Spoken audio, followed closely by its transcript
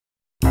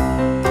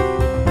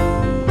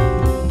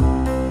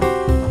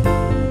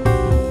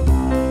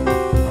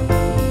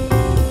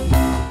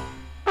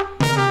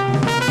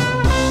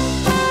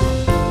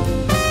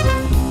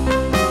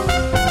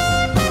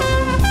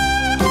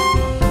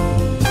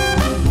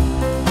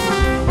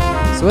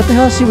So what the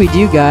hell should we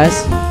do,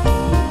 guys?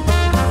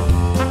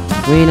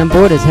 I mean, I'm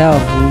bored as hell.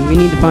 We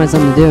need to find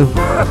something to do.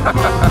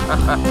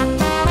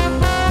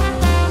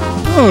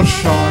 Oh,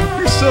 Sean,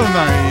 you're so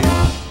naive.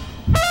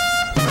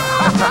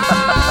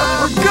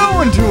 We're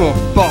going to a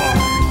bar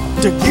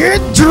To get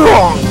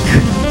drunk!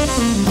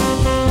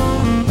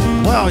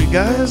 Wow, you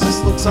guys,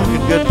 this looks like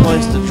a good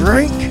place to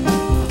drink.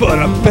 but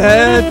a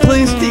bad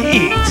place to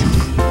eat.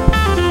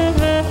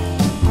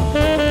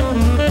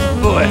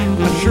 Boy,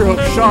 I sure hope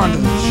Sean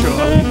doesn't show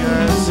up. Hey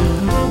guys,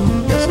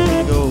 guess I'm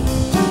gonna go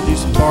do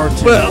some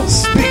bartending. Well,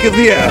 speak of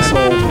the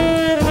asshole.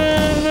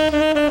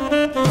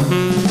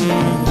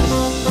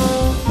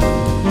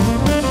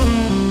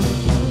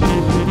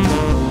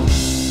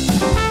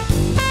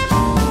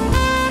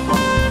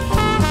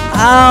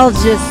 I'll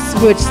just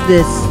switch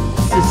this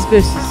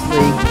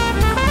suspiciously.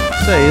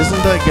 Say,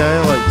 isn't that guy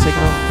like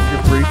taking off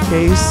your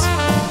briefcase?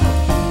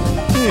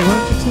 Hey, why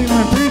don't you take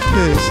my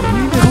briefcase? I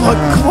need it.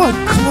 Cluck!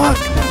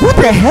 What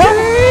the hell?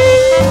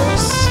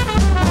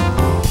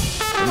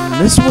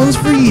 And this one's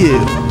for you.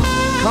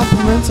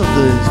 Compliments of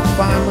the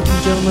fine-looking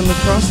gentleman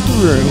across the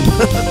room.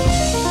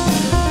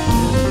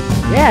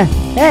 Yeah,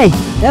 hey,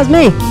 that's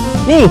me.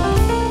 Me.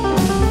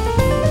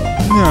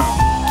 No,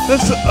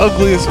 that's the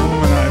ugliest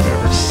woman I've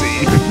ever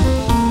seen.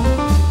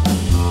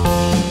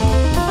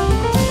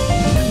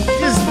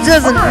 This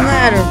doesn't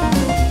matter.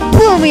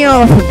 Pull me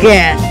off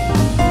again.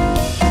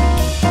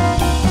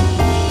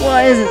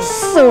 Why is it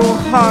so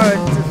hard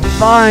to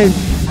find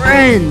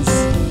friends?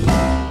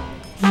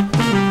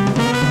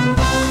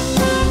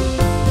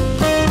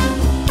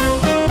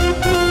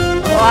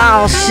 Well,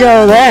 I'll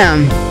show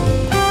them.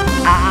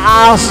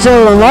 I'll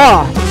show them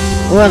all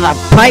with a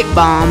pipe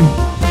bomb.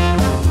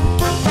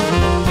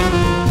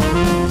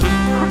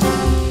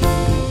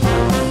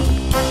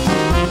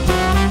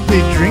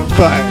 They drink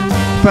fire.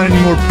 Find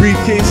any more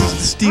briefcases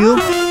to steal?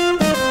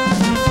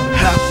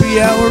 Happy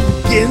hour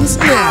begins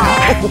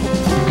now.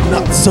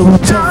 Not so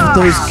tough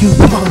with those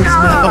coupons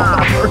now,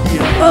 are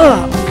you?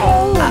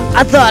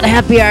 I thought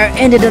happy hour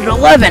ended at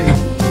 11.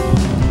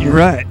 You're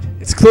right.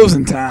 It's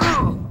closing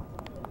time.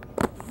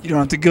 You don't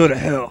have to go to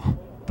hell,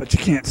 but you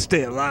can't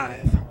stay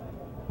alive.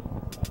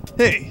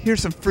 Hey,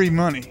 here's some free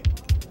money.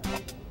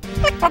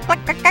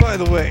 By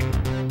the way,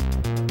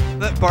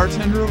 that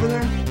bartender over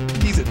there,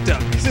 he's a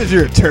duck. He says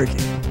you're a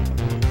turkey.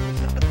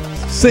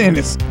 Saying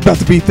it's about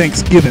to be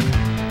Thanksgiving.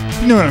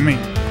 You know what I mean?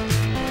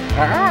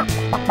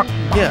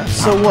 Yeah,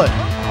 so what?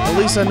 At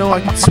least I know I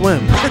can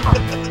swim.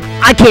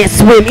 I can't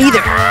swim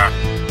either.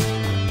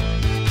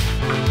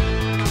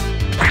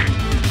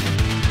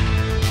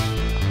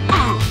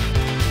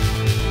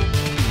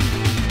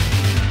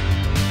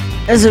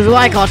 This is what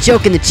I call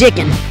choking the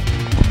chicken.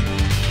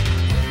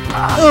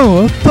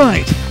 Oh, a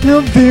fight.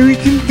 How very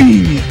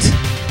convenient.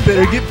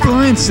 Better get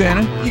flying,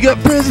 Santa. You got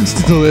presents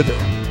to deliver.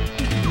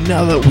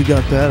 Now that we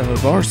got that out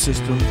of our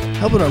system,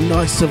 how about a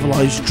nice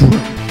civilized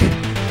drink?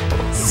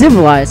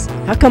 Civilized?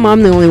 How come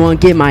I'm the only one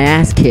getting my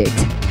ass kicked?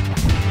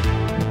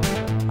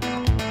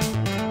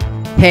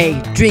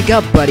 Hey, drink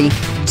up, buddy.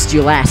 It's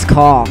your last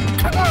call.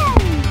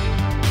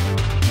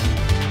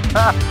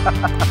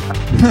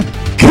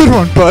 Good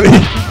one, buddy.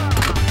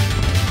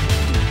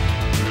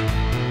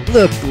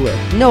 Look,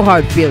 no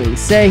hard feelings,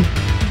 say.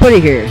 Put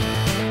it here.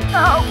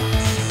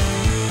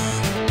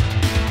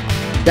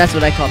 That's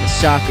what I call the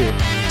shocker.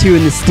 2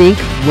 in the stink,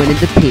 1 in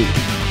the pink.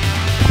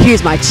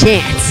 Here's my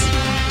chance.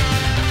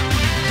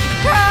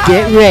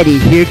 Get ready,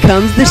 here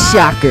comes the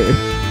shocker.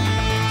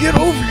 Get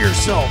over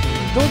yourself.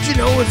 Don't you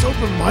know it's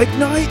open mic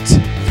night?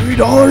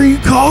 $3 you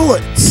call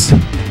it.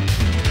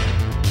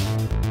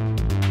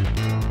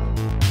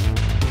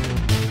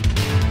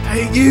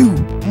 Hey you,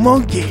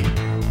 Monkee.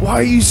 Why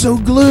are you so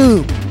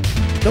gloom?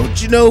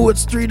 Don't you know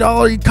it's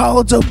 $3 you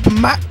call it's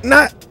open mic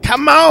night?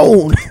 Come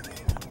on.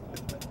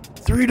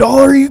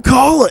 $3 you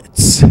call it.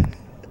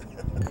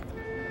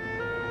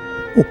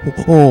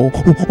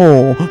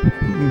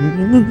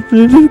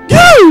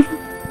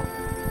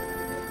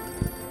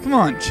 Come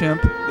on,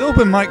 chimp. The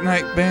open mic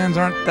night bands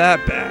aren't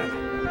that bad.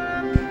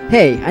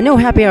 Hey, I know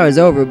happy hour is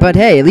over, but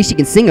hey, at least you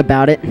can sing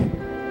about it.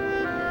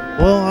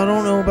 Well, I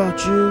don't know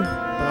about you, but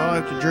I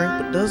like to drink,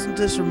 but doesn't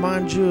this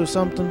remind you of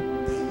something?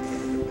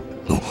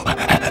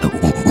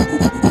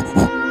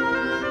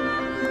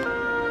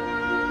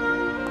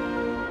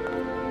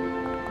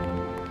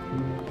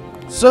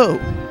 So,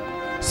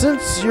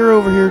 since you're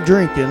over here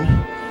drinking,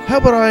 how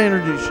about I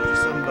introduce you to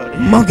somebody?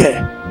 Monkee!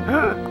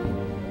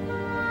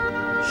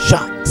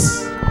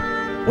 Shots!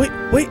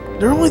 Wait,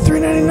 they're only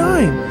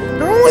 $3.99!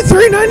 They're only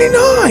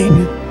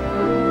 $3.99!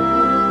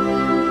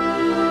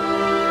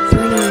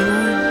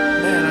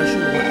 $3.99? Man, I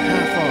should have went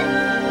half off.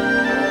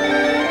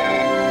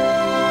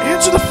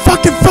 Answer the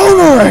fucking phone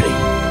already!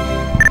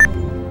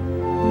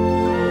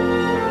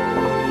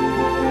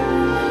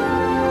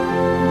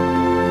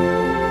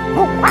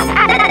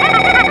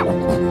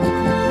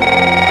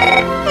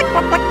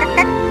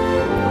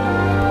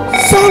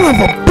 Son of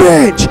a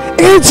bitch!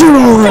 Answer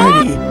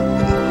already!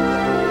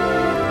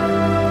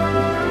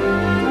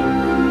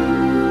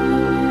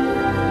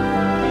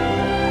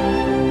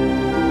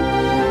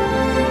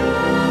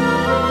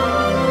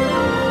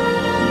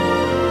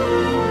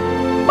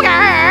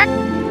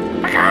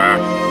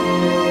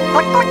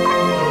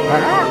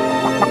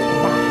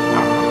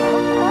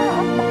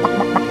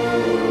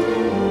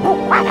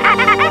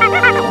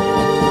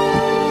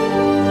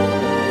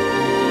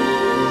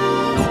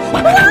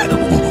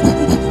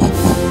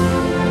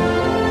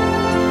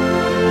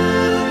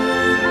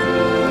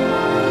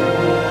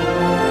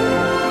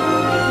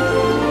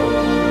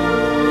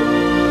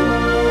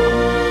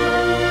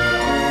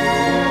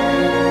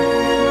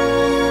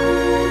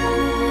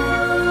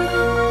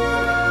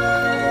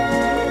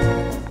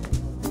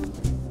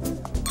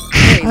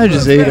 I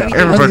just ate it.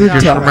 Everybody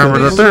just remember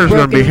that there's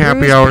going to be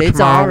happy hour It's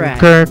tomorrow,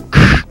 alright.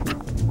 okay?